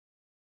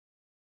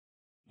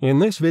In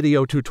this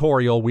video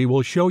tutorial, we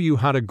will show you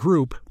how to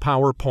group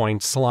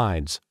PowerPoint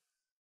slides.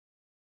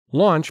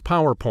 Launch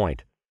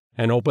PowerPoint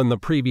and open the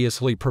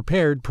previously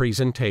prepared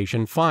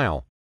presentation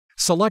file.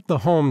 Select the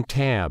Home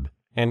tab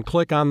and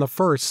click on the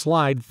first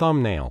slide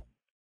thumbnail.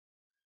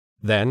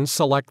 Then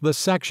select the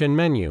Section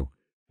menu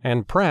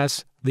and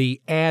press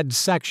the Add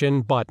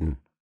Section button.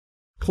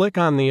 Click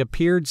on the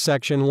appeared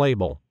section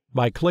label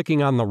by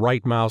clicking on the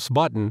right mouse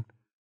button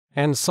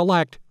and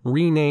select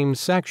Rename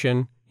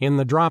Section in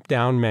the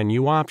drop-down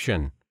menu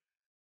option.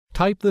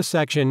 Type the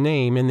section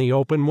name in the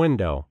open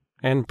window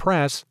and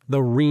press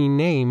the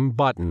Rename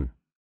button.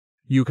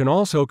 You can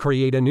also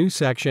create a new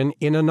section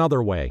in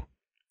another way.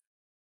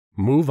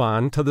 Move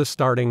on to the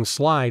starting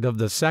slide of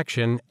the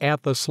section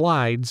at the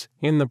Slides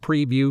in the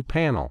Preview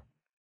panel.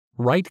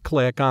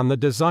 Right-click on the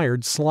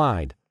desired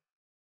slide.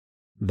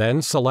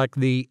 Then select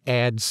the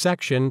Add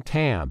Section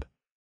tab.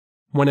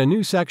 When a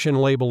new section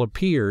label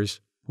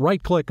appears,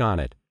 right-click on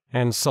it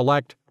and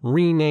select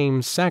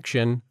Rename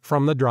Section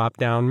from the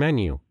drop-down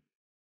menu.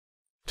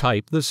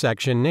 Type the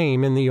section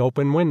name in the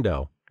open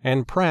window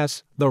and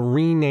press the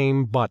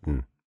Rename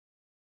button.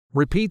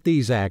 Repeat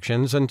these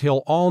actions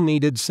until all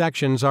needed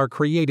sections are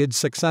created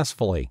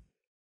successfully.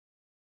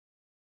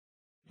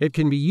 It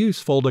can be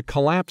useful to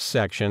collapse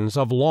sections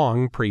of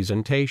long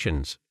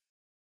presentations.